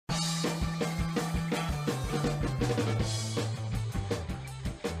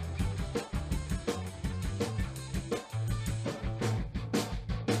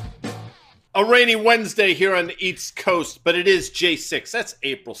A rainy Wednesday here on the East Coast, but it is J6. That's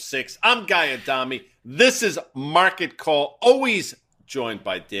April 6th. I'm Guy Adami. This is Market Call, always joined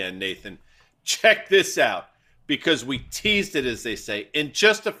by Dan Nathan. Check this out, because we teased it, as they say. In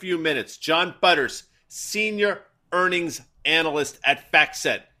just a few minutes, John Butters, senior earnings analyst at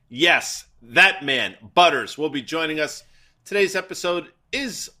FactSet. Yes, that man, Butters, will be joining us. Today's episode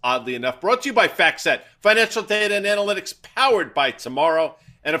is, oddly enough, brought to you by FactSet, financial data and analytics powered by Tomorrow.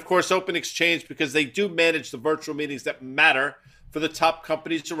 And, of course, Open Exchange, because they do manage the virtual meetings that matter for the top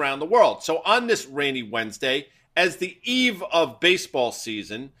companies around the world. So on this rainy Wednesday, as the eve of baseball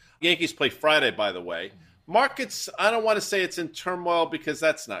season, Yankees play Friday, by the way, markets, I don't want to say it's in turmoil because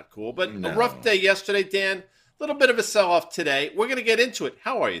that's not cool, but a rough day yesterday, Dan. A little bit of a sell-off today. We're going to get into it.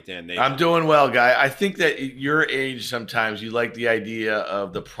 How are you, Dan Nathan? I'm doing well, Guy. I think that at your age, sometimes you like the idea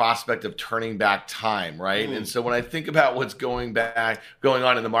of the prospect of turning back time, right? And so when I think about what's going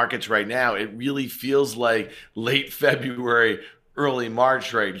on in the markets right now, it really feels like late February, early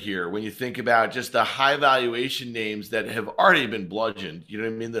March right here, when you think about just the high valuation names that have already been bludgeoned. You know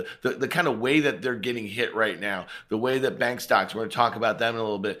what I mean? The kind of way that they're getting hit right now, the way that bank stocks, we're going to talk about them in a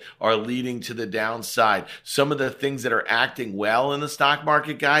little bit, are leading to the downside. Some of the things that are acting well in the stock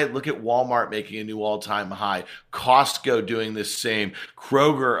market, Guy, look at Walmart making a new all-time high, Costco doing the same,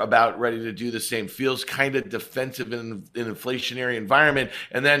 Kroger about ready to do the same, feels kind of defensive in an inflationary environment.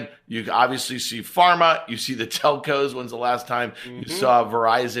 And then you obviously see pharma, you see the telcos. When's the last time you saw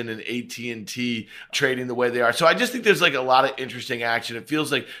Verizon and AT&T trading the way they are? So I just think there's like a lot of interesting action. It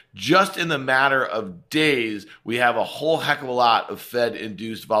feels like just in the matter of days, we have a whole heck of a lot of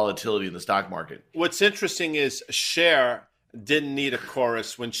Fed-induced volatility in the stock market. What's interesting is Cher didn't need a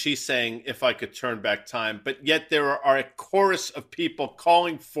chorus when she's saying, if I could turn back time, but yet there are a chorus of people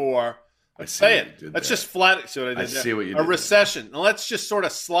calling for, let's say it. Let's just flat it. See what I did there? See what you did. A recession. Now let's just sort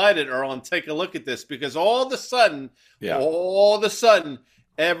of slide it, Earl, and take a look at this, because all of a sudden,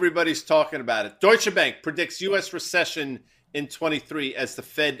 everybody's talking about it. Deutsche Bank predicts U.S. recession in 23 as the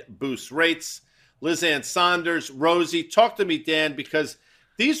Fed boosts rates. Liz Ann Saunders, Rosie, talk to me, Dan, because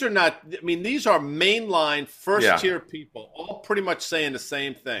these are not, these are mainline first-tier people, all pretty much saying the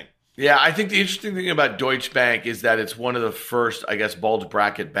same thing. Yeah, I think the interesting thing about Deutsche Bank is that it's one of the first, I guess, bulge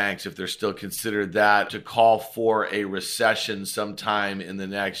bracket banks, if they're still considered that, to call for a recession sometime in the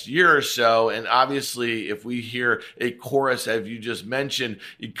next year or so. And obviously, if we hear a chorus, as you just mentioned,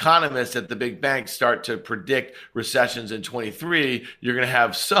 economists at the big banks start to predict recessions in 23, you're going to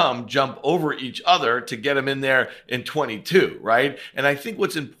have some jump over each other to get them in there in 22, right? And I think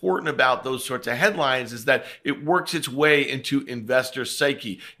what's important about those sorts of headlines is that it works its way into investor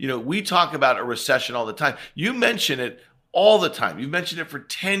psyche. You know, we talk about a recession all the time. You mention it all the time. You've mentioned it for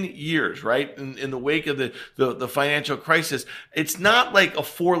 10 years, right? In the wake of the financial crisis. It's not like a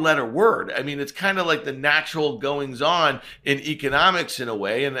four-letter word. I mean, it's kind of like the natural goings on in economics in a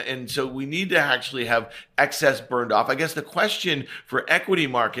way. And so we need to actually have excess burned off. I guess the question for equity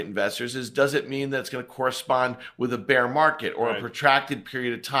market investors is, does it mean that it's going to correspond with a bear market or a protracted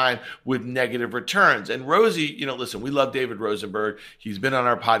period of time with negative returns? And Rosie, listen, we love David Rosenberg. He's been on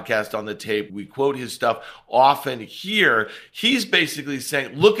our podcast on the tape. We quote his stuff often here. He's basically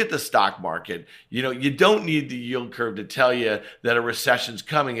saying, look at the stock market. You don't need the yield curve to tell you that a recession's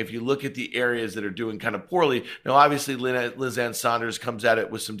coming if you look at the areas that are doing kind of poorly. Now, obviously, Liz Ann Saunders comes at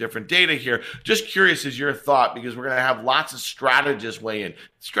it with some different data here. Just curious as your thought, because we're going to have lots of strategists weigh in.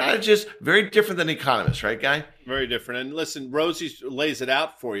 Strategists, very different than economists, right, Guy? Very different. And listen, Rosie lays it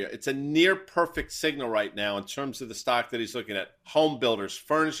out for you. It's a near perfect signal right now in terms of the stock that he's looking at. Home builders,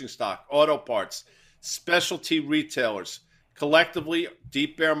 furnishing stock, auto parts, specialty retailers, collectively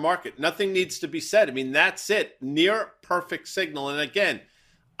deep bear market. Nothing needs to be said. That's it. Near perfect signal. And again,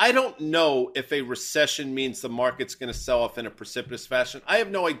 I don't know if a recession means the market's going to sell off in a precipitous fashion. I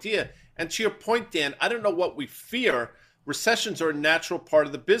have no idea. And to your point, Dan, I don't know what we fear. Recessions are a natural part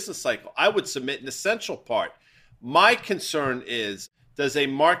of the business cycle. I would submit an essential part. My concern is, does a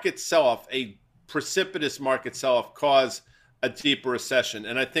market sell-off, a precipitous market sell-off, cause a deeper recession?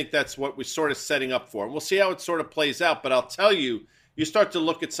 And I think that's what we're sort of setting up for. And we'll see how it sort of plays out. But I'll tell you, you start to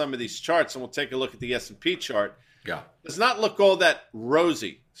look at some of these charts, and we'll take a look at the S&P chart. Yeah. Does not look all that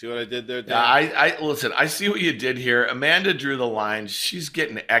rosy. See what I did there, Dan? Yeah, listen, I see what you did here. Amanda drew the line. She's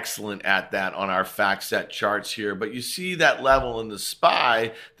getting excellent at that on our FactSet charts here. But you see that level in the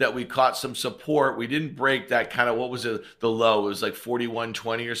SPY that we caught some support. We didn't break that kind of, what was it, the low? It was like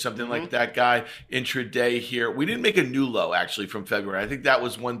 41.20 or something like that, Guy, intraday here. We didn't make a new low, actually, from February. I think that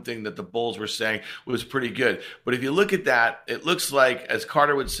was one thing that the bulls were saying was pretty good. But if you look at that, it looks like, as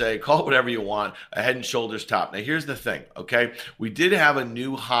Carter would say, call it whatever you want, a head and shoulders top. Now, here's the thing. thing, okay? We did have a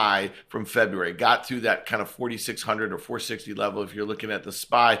new high from February, got through that kind of 4,600 or 460 level if you're looking at the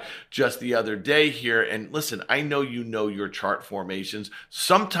SPY just the other day here. And listen, I know you know your chart formations.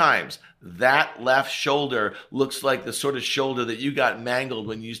 Sometimes that left shoulder looks like the sort of shoulder that you got mangled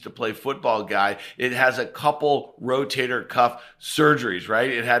when you used to play football, guy. It has a couple rotator cuff surgeries,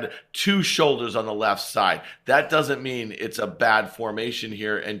 right? It had two shoulders on the left side. That doesn't mean it's a bad formation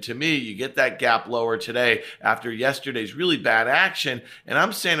here. And to me, you get that gap lower today after yesterday's really bad action. And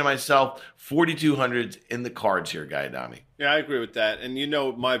I'm saying to myself, 4,200's in the cards here, Guy Adami. Yeah, I agree with that. And you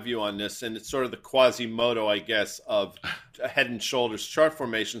know my view on this, and it's sort of the Quasimodo, I guess, of head and shoulders chart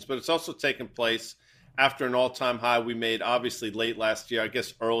formations, but it's also taken place after an all-time high we made, obviously, late last year, I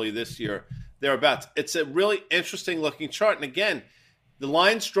guess early this year, thereabouts. It's a really interesting-looking chart. And again, the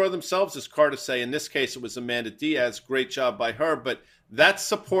lines draw themselves, as Carter say. In this case, it was Amanda Diaz. Great job by her. But that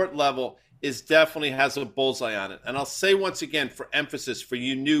support level definitely has a bullseye on it. And I'll say once again, for emphasis, for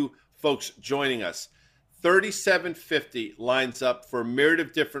you new folks joining us, 3750 lines up for a myriad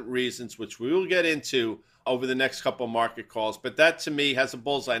of different reasons, which we will get into over the next couple of market calls. But that, to me, has a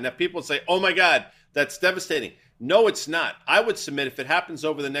bullseye. Now, people say, oh, my God, that's devastating. No, it's not. I would submit if it happens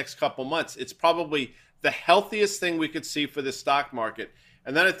over the next couple months, it's probably the healthiest thing we could see for the stock market.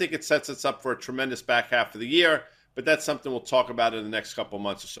 And then I think it sets us up for a tremendous back half of the year. But that's something we'll talk about in the next couple of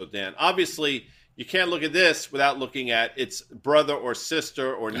months or so, Dan. Obviously, you can't look at this without looking at its brother or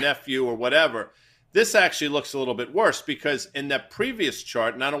sister or nephew or whatever. This actually looks a little bit worse because in that previous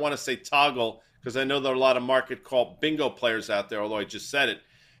chart, and I don't want to say toggle because I know there are a lot of market call bingo players out there, although I just said it.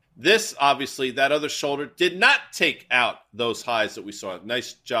 This, obviously, that other shoulder did not take out those highs that we saw.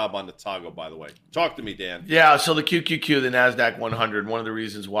 Nice job on the toggle, by the way. Talk to me, Dan. Yeah, so the QQQ, the NASDAQ 100, one of the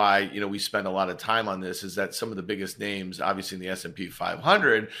reasons why, we spend a lot of time on this is that some of the biggest names, obviously in the S&P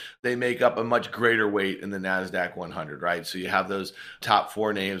 500, they make up a much greater weight in the NASDAQ 100, right? So you have those top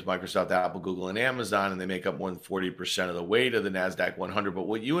four names, Microsoft, Apple, Google, and Amazon, and they make up more than 40% of the weight of the NASDAQ 100. But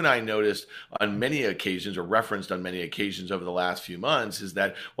what you and I noticed on many occasions, or referenced on many occasions over the last few months, is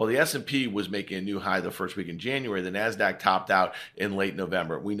that while the S&P was making a new high the first week in January, the NASDAQ topped out in late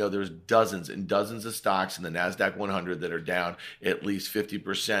November. We know there's dozens and dozens of stocks in the NASDAQ 100 that are down at least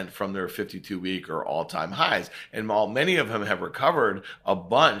 50% from their 52-week or all-time highs. And while many of them have recovered a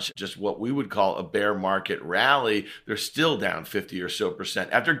bunch, just what we would call a bear market rally, they're still down 50 or so percent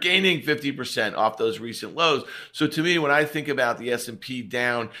after gaining 50% off those recent lows. So to me, when I think about the S&P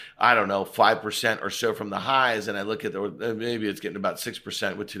down, 5% or so from the highs, and I look at maybe it's getting about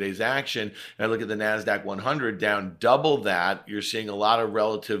 6% with today's action, and I look at the NASDAQ 100 down double that, you're seeing a lot of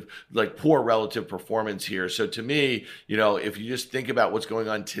poor relative performance here. So to me, if you just think about what's going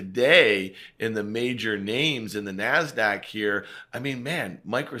on today in the major names in the NASDAQ here,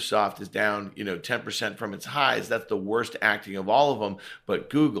 Microsoft is down, 10% from its highs. That's the worst acting of all of them. But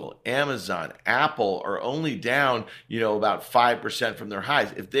Google, Amazon, Apple are only down, about 5% from their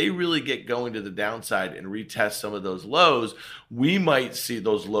highs. If they really get going to the downside and retest some of those lows, we might see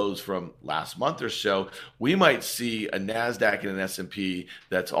those lows from last month or so. We might see a NASDAQ and an S&P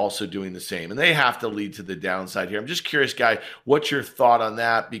that's also doing the same. And they have to lead to the downside here. I'm just curious, Guy, what's your thought on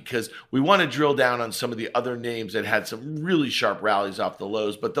that? Because we want to drill down on some of the other names that had some really sharp rallies off the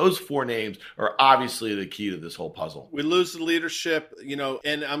lows. But those four names are obviously the key to this whole puzzle. We lose the leadership,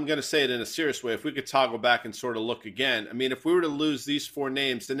 and I'm going to say it in a serious way. If we could toggle back and sort of look again, if we were to lose these four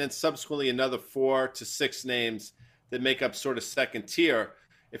names and then subsequently another 4 to 6 names that make up sort of second tier,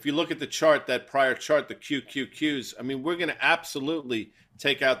 if you look at the chart, that prior chart, the QQQs, we're going to absolutely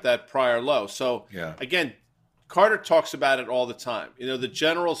take out that prior low. So, Again, Carter talks about it all the time. The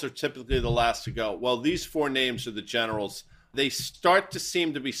generals are typically the last to go. Well, these four names are the generals. They start to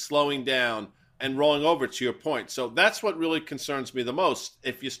seem to be slowing down and rolling over, to your point. So that's what really concerns me the most.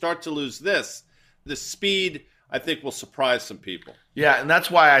 If you start to lose this, the speed, I think, will surprise some people. Yeah, and that's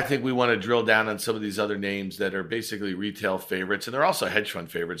why I think we want to drill down on some of these other names that are basically retail favorites, and they're also hedge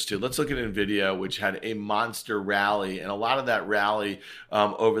fund favorites too. Let's look at NVIDIA, which had a monster rally, and a lot of that rally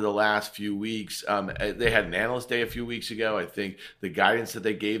over the last few weeks. They had an analyst day a few weeks ago. I think the guidance that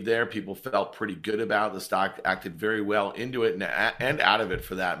they gave there, people felt pretty good about. The stock acted very well into it and out of it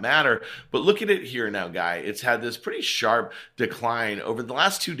for that matter. But look at it here now, Guy. It's had this pretty sharp decline over the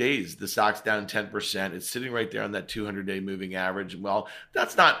last 2 days. The stock's down 10%. It's sitting right there there on that 200-day moving average. Well,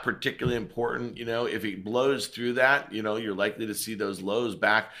 that's not particularly important. If it blows through that, you're likely to see those lows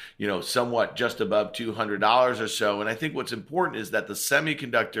back, somewhat just above $200 or so. And I think what's important is that the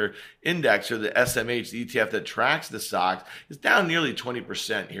semiconductor index, or the SMH, the ETF that tracks the stocks, is down nearly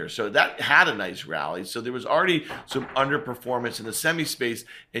 20% here. So that had a nice rally. So there was already some underperformance in the semi space.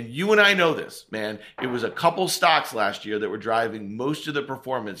 And you and I know this, man. It was a couple stocks last year that were driving most of the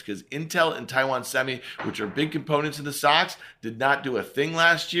performance, because Intel and Taiwan Semi, which are big components in the stocks, did not do a thing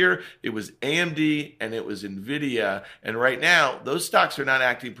last year. It was AMD and it was NVIDIA. And right now, those stocks are not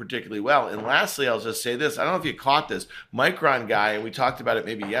acting particularly well. And lastly, I'll just say this. I don't know if you caught this. Micron guy, and we talked about it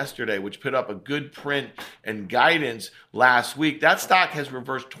maybe yesterday, which put up a good print and guidance last week. That stock has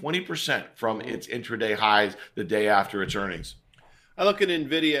reversed 20% from its intraday highs the day after its earnings. I look at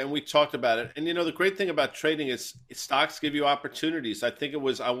NVIDIA, and we talked about it. And, the great thing about trading is stocks give you opportunities. I think it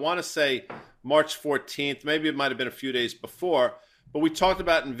was, I want to say March 14th. Maybe it might have been a few days before. But we talked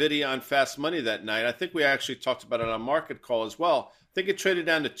about NVIDIA on Fast Money that night. I think we actually talked about it on Market Call as well. I think it traded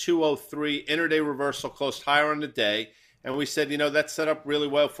down to 203. Intraday reversal closed higher on the day. And we said, that's set up really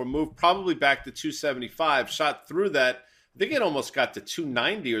well for a move, probably back to 275. Shot through that. I think it almost got to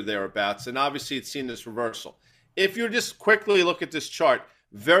 290 or thereabouts. And obviously it's seen this reversal. If you just quickly look at this chart,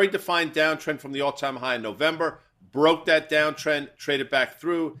 very defined downtrend from the all-time high in November, broke that downtrend, traded back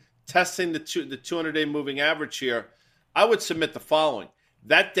through, testing the 200-day moving average here. I would submit the following.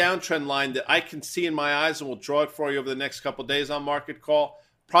 That downtrend line that I can see in my eyes, and we'll draw it for you over the next couple of days on Market Call,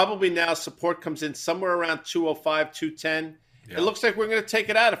 probably now support comes in somewhere around 205, 210. Yeah. It looks like we're going to take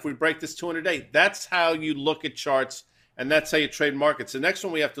it out if we break this 200-day. That's how you look at charts, and that's how you trade markets. The next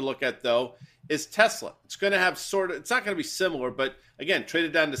one we have to look at, though, is Tesla. It's going to have it's not going to be similar, but again,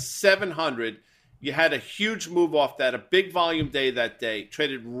 traded down to 700. You had a huge move off that, a big volume day that day,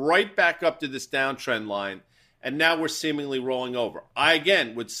 traded right back up to this downtrend line, and now we're seemingly rolling over. I,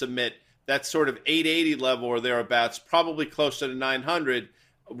 again, would submit that sort of 880 level or thereabouts, probably closer to 900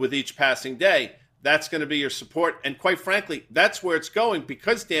 with each passing day. That's going to be your support, and quite frankly, that's where it's going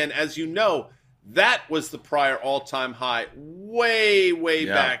because, Dan, as you know, that was the prior all-time high way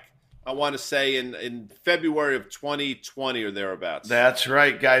back. I want to say in February of 2020 or thereabouts. That's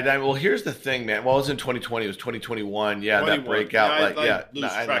right, guy. Well, here's the thing, man. Well, it was in 2020. It was 2021. Yeah, 21. That breakout. I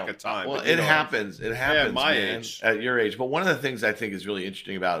lose track of time. Well, it happens. It happens, my man, age. at your age. But one of the things I think is really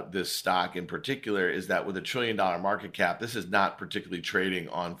interesting about this stock in particular is that with $1 trillion market cap, this is not particularly trading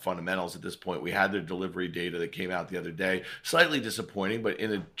on fundamentals at this point. We had their delivery data that came out the other day. Slightly disappointing, but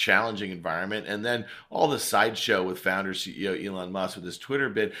in a challenging environment. And then all the sideshow with founder CEO Elon Musk with his Twitter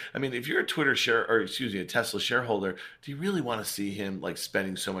bid. I mean, if you're a Tesla shareholder, do you really want to see him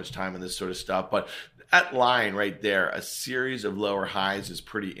spending so much time on this sort of stuff? But that line right there, a series of lower highs, is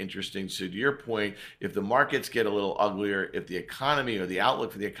pretty interesting. So to your point, if the markets get a little uglier, if the economy or the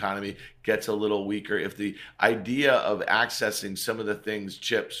outlook for the economy gets a little weaker, if the idea of accessing some of the things,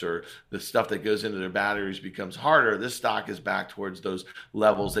 chips or the stuff that goes into their batteries, becomes harder, this stock is back towards those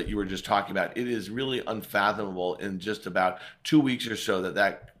levels that you were just talking about. It is really unfathomable in just about 2 weeks or so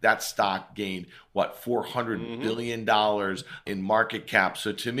that stock gained, $400 billion in market cap.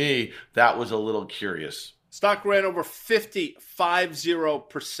 So to me, that was a little curious. Stock ran over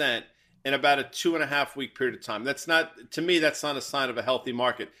 50% in about a 2.5 week period of time. That's not a sign of a healthy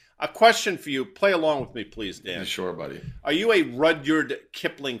market. A question for you. Play along with me, please, Dan. Sure, buddy. Are you a Rudyard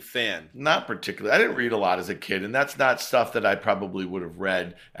Kipling fan? Not particularly. I didn't read a lot as a kid, and that's not stuff that I probably would have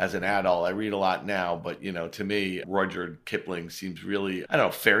read as an adult. I read a lot now, but, to me, Rudyard Kipling seems really,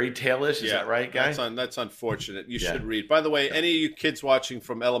 fairy tale-ish. Is that right, guy? That's unfortunate. You should read. By the way, any of you kids watching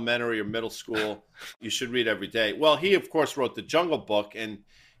from elementary or middle school, you should read every day. Well, he, of course, wrote The Jungle Book, and,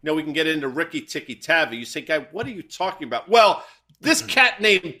 we can get into Ricky Tikki Tavi. You say, guy, what are you talking about? Well, this cat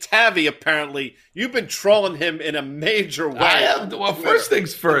named Tavi, apparently, you've been trolling him in a major way. I have. Well, first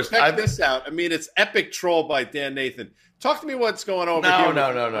things first. Check this out. I mean, it's epic troll by Dan Nathan. Talk to me what's going on over here.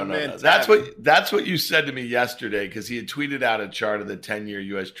 No. That's what you said to me yesterday, because he had tweeted out a chart of the 10-year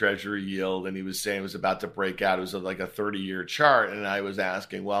U.S. Treasury yield, and he was saying it was about to break out. It was like a 30-year chart, and I was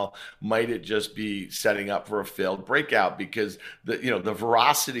asking, well, might it just be setting up for a failed breakout? Because the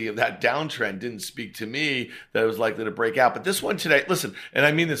veracity of that downtrend didn't speak to me that it was likely to break out. But this one today, listen, and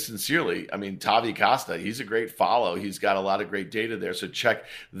I mean this sincerely. I mean, Tavi Costa, he's a great follow. He's got a lot of great data there, so check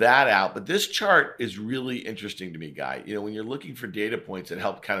that out. But this chart is really interesting to me, guy. when you're looking for data points that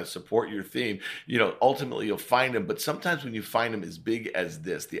help kind of support your theme, ultimately you'll find them. But sometimes when you find them as big as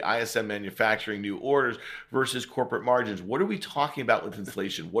this, the ISM manufacturing new orders versus corporate margins, what are we talking about with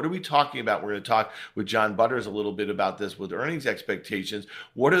inflation? What are we talking about? We're going to talk with John Butters a little bit about this with earnings expectations.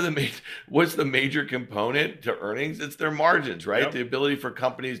 What's the major component to earnings? It's their margins, right? Yep. The ability for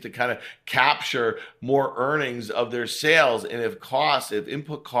companies to kind of capture more earnings of their sales. And if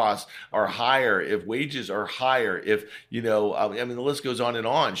input costs are higher, if wages are higher, if, the list goes on and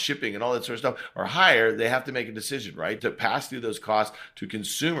on, shipping and all that sort of stuff are higher, they have to make a decision, right? To pass through those costs to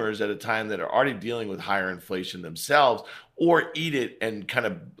consumers at a time that are already dealing with higher inflation themselves, or eat it and kind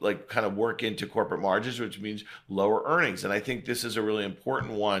of work into corporate margins, which means lower earnings. And I think this is a really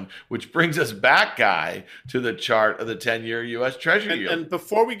important one, which brings us back, Guy, to the chart of the 10-year U.S. Treasury yield. And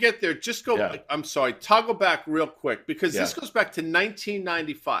before we get there, just toggle back real quick, because this goes back to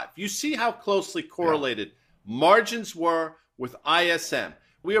 1995. You see how closely correlated margins were with ISM.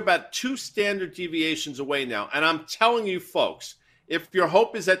 We are about 2 standard deviations away now. And I'm telling you, folks, if your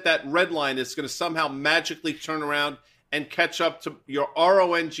hope is that red line is going to somehow magically turn around and catch up to your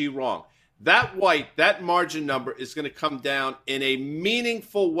RONG wrong, that margin number is going to come down in a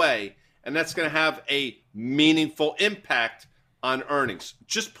meaningful way, and that's going to have a meaningful impact on earnings.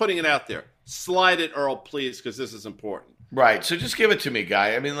 Just putting it out there. Slide it, Earl, please, because this is important. Right. So just give it to me,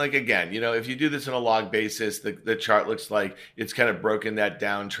 Guy. I mean, again, if you do this on a log basis, the chart looks like it's kind of broken that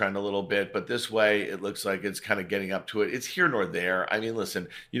downtrend a little bit. But this way, it looks like it's kind of getting up to it. It's here nor there. I mean, listen,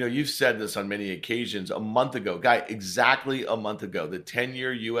 you've said this on many occasions. A month ago, Guy, exactly a month ago, the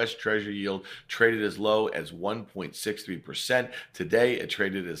 10-year U.S. Treasury yield traded as low as 1.63%. Today, it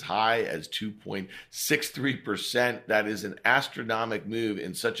traded as high as 2.63%. That is an astronomical move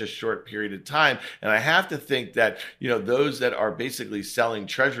in such a short period of time. And I have to think that, those that are basically selling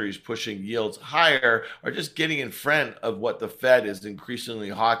treasuries, pushing yields higher, are just getting in front of what the Fed is increasingly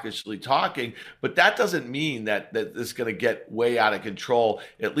hawkishly talking. But that doesn't mean that this is going to get way out of control,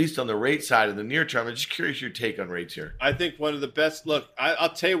 at least on the rate side in the near term. I'm just curious your take on rates here. I think one of the best, I'll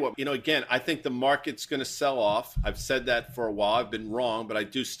tell you what, again, I think the market's going to sell off. I've said that for a while. I've been wrong, but I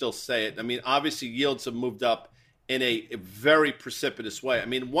do still say it. I mean, obviously yields have moved up in a very precipitous way. I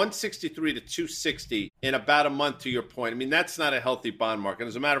mean, 163 to 260 in about a month, to your point. I mean, that's not a healthy bond market.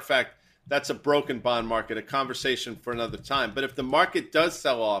 As a matter of fact, that's a broken bond market, a conversation for another time. But if the market does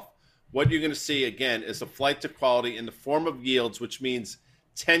sell off, what you're going to see, again, is a flight to quality in the form of yields, which means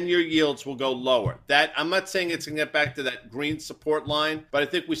 10-year yields will go lower. That, I'm not saying it's going to get back to that green support line, but I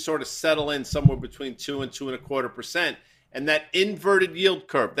think we sort of settle in somewhere between 2 and 2.25%. And that inverted yield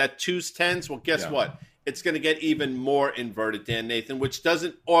curve, that 2s, 10s, well, guess what? It's going to get even more inverted, Dan Nathan, which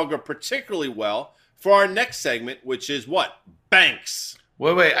doesn't augur particularly well for our next segment, which is what? Banks.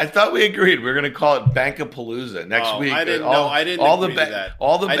 Wait. I thought we agreed we were going to call it Bankapalooza next week. I didn't agree to that.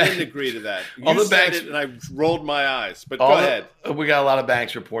 I didn't agree to that. You said it, and I rolled my eyes. But go ahead. We got a lot of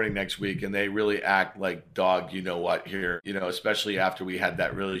banks reporting next week, and they really act like dog you-know-what here, especially after we had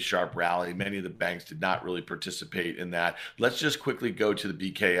that really sharp rally. Many of the banks did not really participate in that. Let's just quickly go to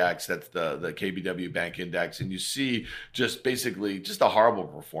the BKX, that's the KBW Bank Index, and you see just basically a horrible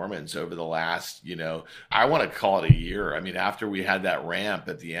performance over the last, I want to call it a year. I mean, after we had that ramp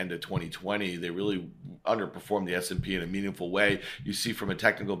at the end of 2020, they really underperformed the S&P in a meaningful way. You see from a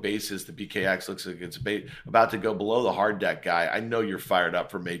technical basis, the BKX looks like it's about to go below the hard deck, Guy. I know you're fired up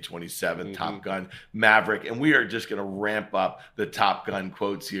for May 27th, Top Gun Maverick, and we are just going to ramp up the Top Gun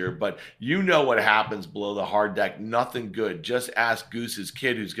quotes here. But you know what happens below the hard deck. Nothing good. Just ask Goose's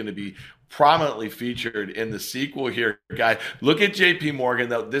kid, who's going to be prominently featured in the sequel here, Guy. Look at JP Morgan,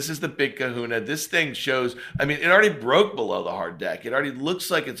 though. This is the big kahuna. This thing shows, it already broke below the hard deck. It already looks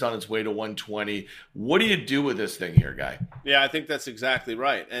like it's on its way to 120. What do you do with this thing here, Guy? Yeah, I think that's exactly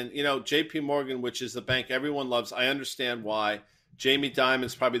right. And, JP Morgan, which is the bank everyone loves, I understand why. Jamie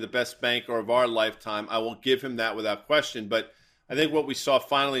Dimon's probably the best banker of our lifetime. I will give him that without question. But I think what we saw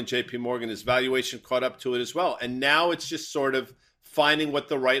finally in JP Morgan is valuation caught up to it as well. And now it's just sort of finding what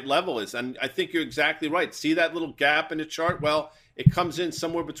the right level is. And I think you're exactly right. See that little gap in the chart? Well, it comes in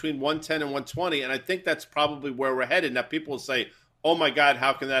somewhere between 110 and 120. And I think that's probably where we're headed. Now, people will say, oh, my God,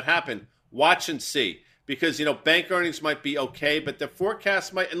 how can that happen? Watch and see. Because, bank earnings might be okay, but the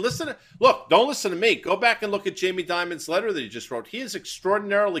forecast might. And don't listen to me. Go back and look at Jamie Dimon's letter that he just wrote. He is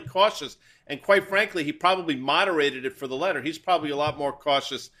extraordinarily cautious. And quite frankly, he probably moderated it for the letter. He's probably a lot more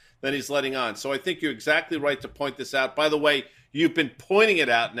cautious than he's letting on. So I think you're exactly right to point this out. By the way, You've been pointing it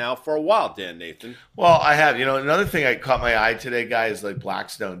out now for a while, Dan Nathan. Well, I have. Another thing I caught my eye today, guy, is like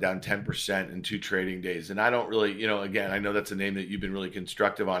Blackstone down 10% in 2 trading days. And I don't really, again, I know that's a name that you've been really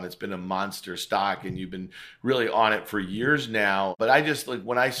constructive on. It's been a monster stock and you've been really on it for years now. But I just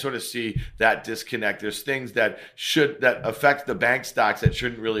when I sort of see that disconnect, there's things that affect the bank stocks that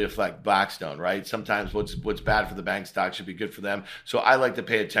shouldn't really affect Blackstone, right? Sometimes what's bad for the bank stock should be good for them. So I like to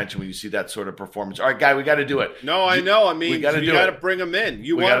pay attention when you see that sort of performance. All right, guy, we got to do it. No, I know. I mean, you got to bring them in.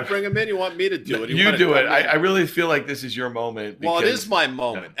 You want to bring them in? You want me to do it? You do it. I really feel like this is your moment. Well, it is my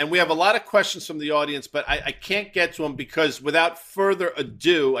moment. And we have a lot of questions from the audience, but I can't get to them because without further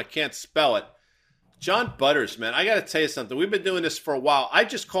ado, I can't spell it. John Butters, man, I got to tell you something. We've been doing this for a while. I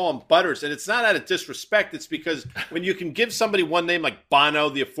just call him Butters, and it's not out of disrespect. It's because when you can give somebody one name like Bono,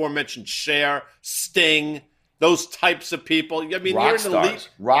 the aforementioned Cher, Sting, those types of people. I mean, rock you're stars. an elite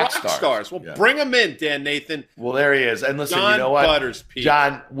rock stars. Well, bring them in, Dan Nathan. Well, there he is. And listen, John you know what? Butters, people.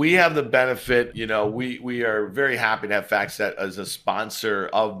 John, we have the benefit, we are very happy to have FactSet as a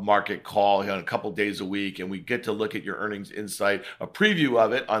sponsor of Market Call a couple days a week, and we get to look at your earnings insight, a preview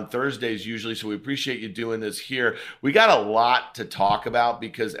of it on Thursdays usually, so we appreciate you doing this here. We got a lot to talk about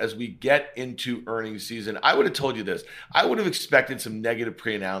because as we get into earnings season, I would have told you this. I would have expected some negative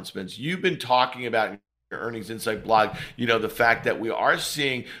pre-announcements. You've been talking about earnings insight blog, the fact that we are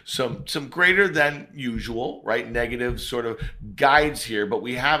seeing some greater than usual, right, negative sort of guides here, but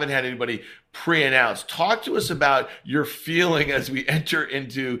we haven't had anybody pre-announce. Talk to us about your feeling as we enter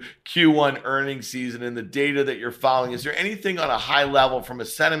into Q1 earnings season and the data that you're following. Is there anything on a high level from a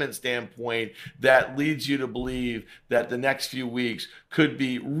sentiment standpoint that leads you to believe that the next few weeks could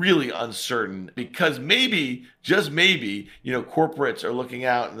be really uncertain? Because maybe, just maybe, corporates are looking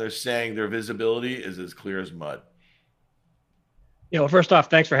out and they're saying their visibility is as clear as mud. First off,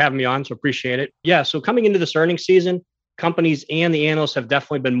 thanks for having me on. So appreciate it. Yeah. So coming into this earnings season, companies and the analysts have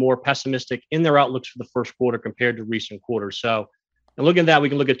definitely been more pessimistic in their outlooks for the first quarter compared to recent quarters. So, and looking at that, we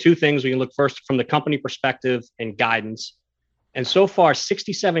can look at 2 things. We can look first from the company perspective and guidance. And so far,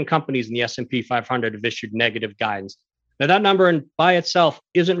 67 companies in the S&P 500 have issued negative guidance. Now, that number by itself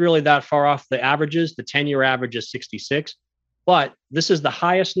isn't really that far off the averages. The 10-year average is 66. But this is the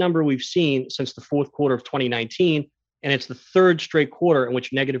highest number we've seen since the fourth quarter of 2019. And it's the 3rd straight quarter in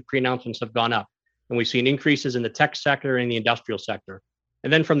which negative pre-announcements have gone up. And we've seen increases in the tech sector and the industrial sector.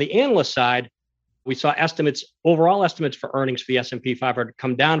 And then from the analyst side, we saw overall estimates for earnings for the S&P 500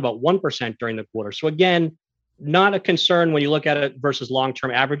 come down about 1% during the quarter. So again, not a concern when you look at it versus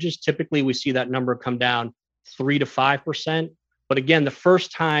long-term averages. Typically, we see that number come down 3 to 5%. But again, the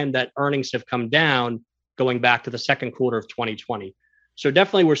first time that earnings have come down going back to the second quarter of 2020. So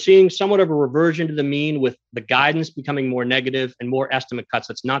definitely we're seeing somewhat of a reversion to the mean with the guidance becoming more negative and more estimate cuts.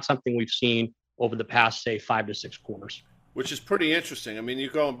 That's not something we've seen over the past, say, 5 to 6 quarters. Which is pretty interesting. I mean,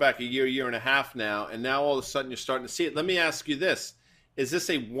 you're going back a year and a half now, and now all of a sudden you're starting to see it. Let me ask you this. Is this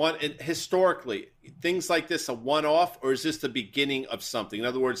historically, things like this a one-off, or is this the beginning of something? In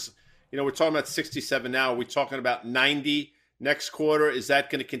other words, we're talking about 67 now. Are we talking about 90 next quarter? Is that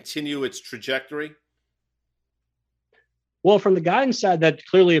going to continue its trajectory? Well, from the guidance side, that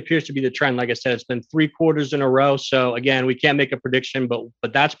clearly appears to be the trend. Like I said, it's been 3 quarters in a row. So again, we can't make a prediction,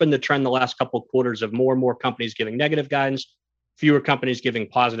 but that's been the trend the last couple of quarters of more and more companies giving negative guidance, fewer companies giving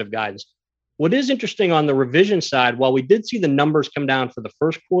positive guidance. What is interesting on the revision side, while we did see the numbers come down for the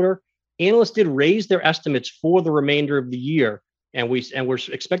first quarter, analysts did raise their estimates for the remainder of the year. And we're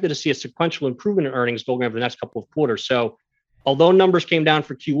expected to see a sequential improvement in earnings going over the next couple of quarters. So although numbers came down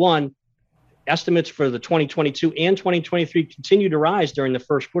for Q1, estimates for the 2022 and 2023 continue to rise during the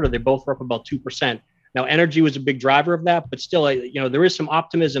first quarter. They both were up about 2%. Now, energy was a big driver of that, but still, there is some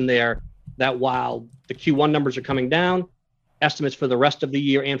optimism there that while the Q1 numbers are coming down, estimates for the rest of the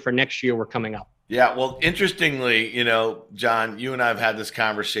year and for next year were coming up. Yeah, well, interestingly, John, you and I have had this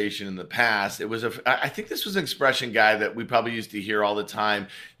conversation in the past. I think this was an expression, guy, that we probably used to hear all the time,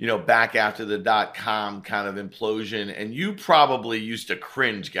 back after the .com kind of implosion. And you probably used to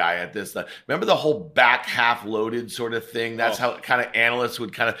cringe, guy, at this. Remember the whole back half loaded sort of thing? That's how kind of analysts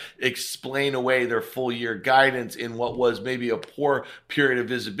would kind of explain away their full year guidance in what was maybe a poor period of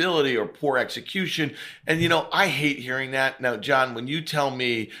visibility or poor execution. And, I hate hearing that. Now, John, when you tell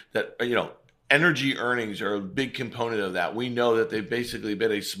me that, energy earnings are a big component of that. We know that they've basically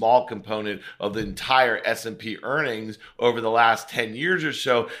been a small component of the entire S&P earnings over the last 10 years or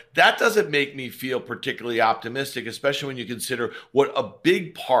so. That doesn't make me feel particularly optimistic, especially when you consider what a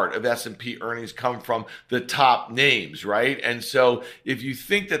big part of S&P earnings come from the top names, right? And so if you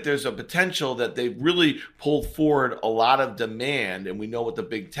think that there's a potential that they've really pulled forward a lot of demand, and we know what the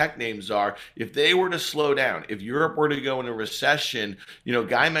big tech names are, if they were to slow down, if Europe were to go into recession,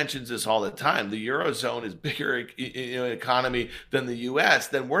 Guy mentions this all the time, the Eurozone is bigger economy than the US,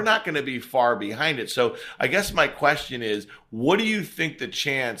 then we're not going to be far behind it. So I guess my question is, what do you think the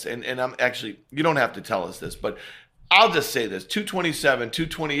chance, and I'm actually, you don't have to tell us this, but I'll just say this, 227,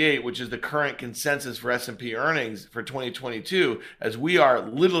 228, which is the current consensus for S&P earnings for 2022, as we are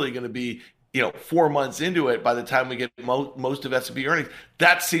literally going to be 4 months into it by the time we get most of S&P earnings.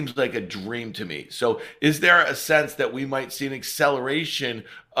 That seems like a dream to me. So is there a sense that we might see an acceleration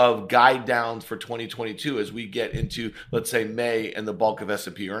of guide downs for 2022 as we get into, let's say, May and the bulk of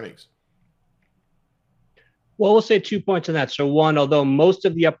S&P earnings? Well, we'll say 2 points on that. So one, although most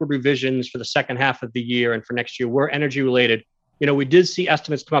of the upward revisions for the second half of the year and for next year were energy related, we did see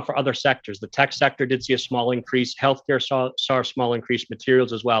estimates come up for other sectors. The tech sector did see a small increase. Healthcare saw a small increase,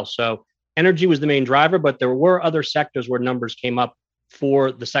 materials as well. So energy was the main driver, but there were other sectors where numbers came up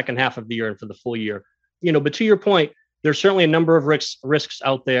for the second half of the year and for the full year. But to your point, there's certainly a number of risks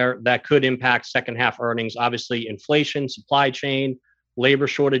out there that could impact second half earnings. Obviously, inflation, supply chain, labor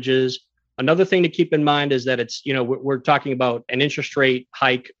shortages. Another thing to keep in mind is that it's, we're talking about an interest rate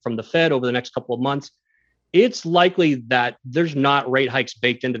hike from the Fed over the next couple of months. It's likely that there's not rate hikes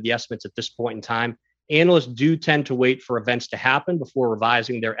baked into the estimates at this point in time. Analysts do tend to wait for events to happen before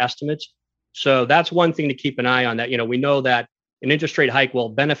revising their estimates. So that's one thing to keep an eye on. That, we know that an interest rate hike will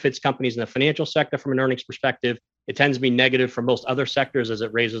benefits companies in the financial sector from an earnings perspective. It tends to be negative for most other sectors as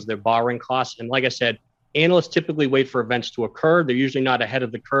it raises their borrowing costs. And like I said, analysts typically wait for events to occur. They're usually not ahead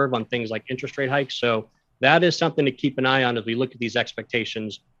of the curve on things like interest rate hikes. So that is something to keep an eye on as we look at these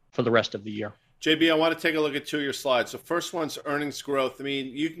expectations for the rest of the year. JB, I want to take a look at two of your slides. The first one's earnings growth. I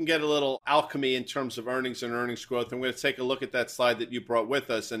mean, you can get a little alchemy in terms of earnings and earnings growth. I'm going to take a look at that slide that you brought with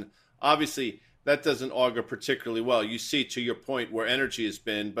us. And obviously, that doesn't augur particularly well. You see, to your point, where energy has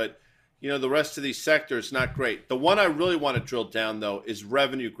been, but the rest of these sectors, not great. The one I really want to drill down, though, is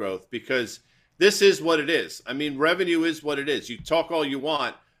revenue growth, because this is what it is. I mean, revenue is what it is. You talk all you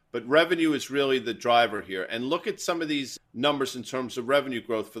want, but revenue is really the driver here. And look at some of these numbers in terms of revenue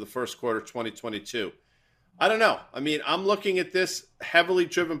growth for the first quarter of 2022. I don't know. I mean, I'm looking at this heavily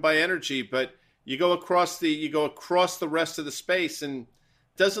driven by energy, but you go across the rest of the space and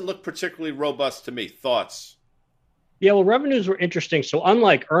it doesn't look particularly robust to me. Thoughts? Yeah, well, revenues were interesting. So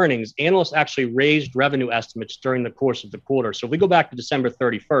unlike earnings, analysts actually raised revenue estimates during the course of the quarter. So if we go back to December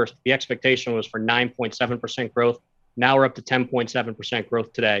 31st, the expectation was for 9.7% growth. Now we're up to 10.7%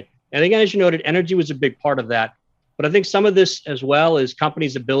 growth today. And again, as you noted, energy was a big part of that. But I think some of this as well is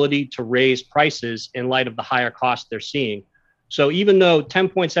companies' ability to raise prices in light of the higher costs they're seeing. So even though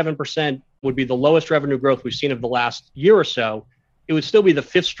 10.7% would be the lowest revenue growth we've seen of the last year or so, it would still be the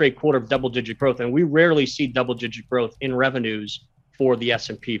fifth straight quarter of double-digit growth. And we rarely see double-digit growth in revenues for the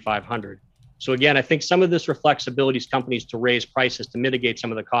S&P 500. So again, I think some of this reflects abilities companies to raise prices to mitigate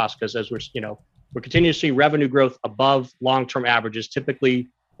some of the costs, because as we're continuing to see revenue growth above long-term averages. Typically,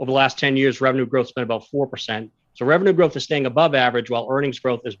 over the last 10 years, revenue growth has been about 4%. So revenue growth is staying above average, while earnings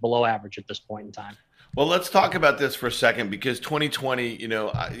growth is below average at this point in time. Well, let's talk about this for a second, because 2020,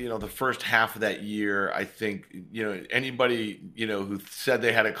 the first half of that year, I think, anybody, who said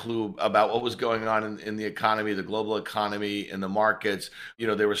they had a clue about what was going on in the economy, the global economy and the markets,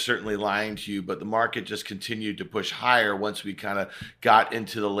 they were certainly lying to you. But the market just continued to push higher once we kind of got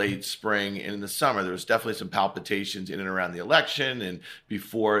into the late spring and in the summer. There was definitely some palpitations in and around the election and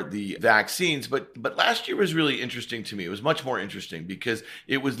before the vaccines. But last year was really interesting to me. It was much more interesting because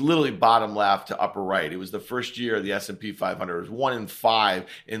it was literally bottom left to upper right. It was the first year of the S&P 500. It was 1 in 5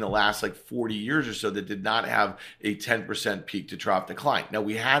 in the last 40 years or so that did not have a 10% peak to trough decline. Now,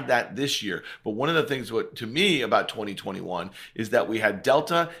 we had that this year, but one of the things to me about 2021 is that we had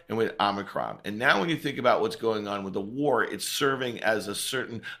Delta and we had Omicron. And now when you think about what's going on with the war, it's serving as a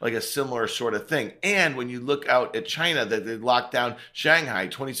similar sort of thing. And when you look out at China, that they locked down Shanghai,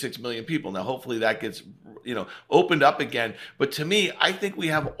 26 million people. Now, hopefully that gets opened up again. But to me, I think we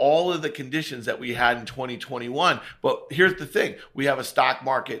have all of the conditions that we had in 2021. But here's the thing. We have a stock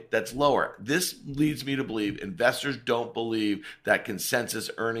market that's lower. This leads me to believe investors don't believe that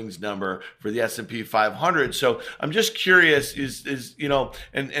consensus earnings number for the S&P 500. So I'm just curious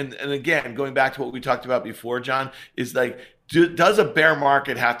and again, going back to what we talked about before, John, is Does a bear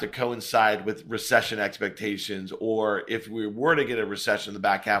market have to coincide with recession expectations? Or if we were to get a recession in the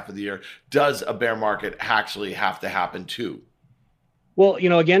back half of the year, does a bear market actually have to happen too? Well,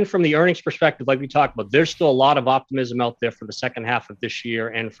 again, from the earnings perspective, like we talked about, there's still a lot of optimism out there for the second half of this year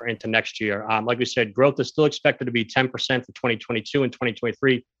and for into next year. Like we said, growth is still expected to be 10% for 2022 and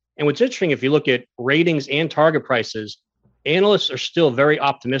 2023. And what's interesting, if you look at ratings and target prices, analysts are still very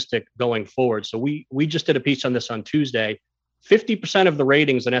optimistic going forward. So we just did a piece on this on Tuesday. 50% of the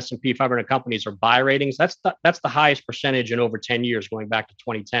ratings in S&P 500 companies are buy ratings. That's the highest percentage in over 10 years, going back to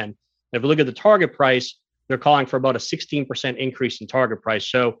 2010. And if you look at the target price, they're calling for about a 16% increase in target price.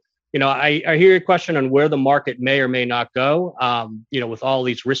 So, I hear your question on where the market may or may not go, with all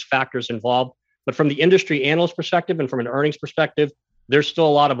these risk factors involved. But from the industry analyst perspective and from an earnings perspective, there's still a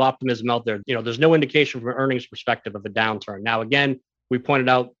lot of optimism out there. There's no indication from an earnings perspective of a downturn. Now, again, we pointed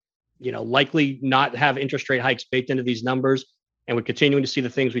out, likely not have interest rate hikes baked into these numbers. And we're continuing to see the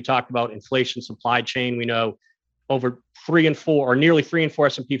things we talked about: inflation, supply chain. We know over 3 and 4, or nearly 3 and 4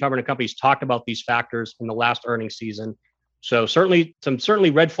 S&P 500 companies talked about these factors in the last earnings season. So certainly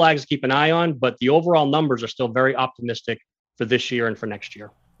red flags to keep an eye on, but the overall numbers are still very optimistic for this year and for next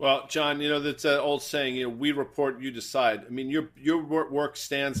year. Well, John, that's an old saying, we report, you decide. I mean, your work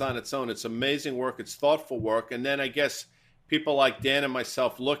stands on its own. It's amazing work. It's thoughtful work. And then I guess people like Dan and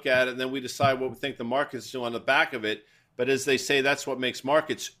myself look at it, and then we decide what we think the markets do on the back of it. But as they say, that's what makes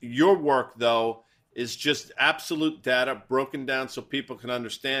markets. Your work, though, is just absolute data broken down so people can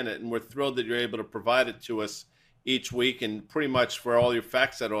understand it. And we're thrilled that you're able to provide it to us each week, and pretty much for all your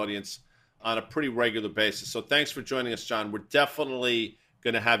FactSet audience on a pretty regular basis. So thanks for joining us, John. We're definitely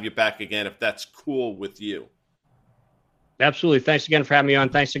going to have you back again if that's cool with you. Absolutely. Thanks again for having me on.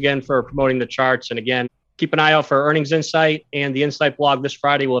 Thanks again for promoting the charts. And again, keep an eye out for Earnings Insight and the Insight blog this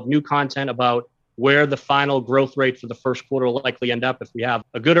Friday. We'll have new content about where the final growth rate for the first quarter will likely end up. If we have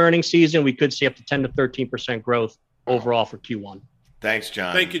a good earnings season, we could see up to 10 to 13% growth overall for Q1. Thanks,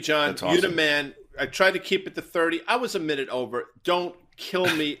 John. Thank you, John. That's awesome. You're the man. I tried to keep it to 30. I was a minute over. Don't kill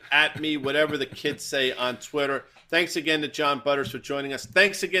me, at me, whatever the kids say on Twitter. Thanks again to John Butters for joining us.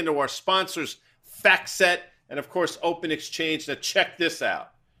 Thanks again to our sponsors, FactSet, and of course, Open Exchange. Now check this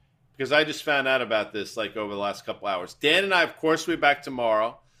out, because I just found out about this over the last couple hours. Dan and I, of course, will be back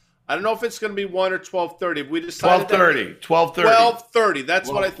tomorrow. I don't know if it's going to be 1 or 12:30. We decided 12:30. 12:30. 12:30. That's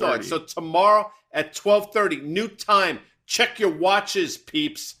 12:30. What I thought. So tomorrow at 12:30, new time. Check your watches,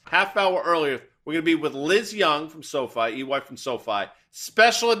 peeps. Half hour earlier, we're going to be with Liz Young from SoFi, EY from SoFi.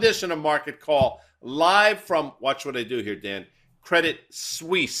 Special edition of Market Call, live from, watch what I do here, Dan, Credit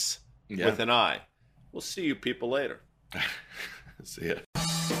Suisse with an I. We'll see you people later. See ya.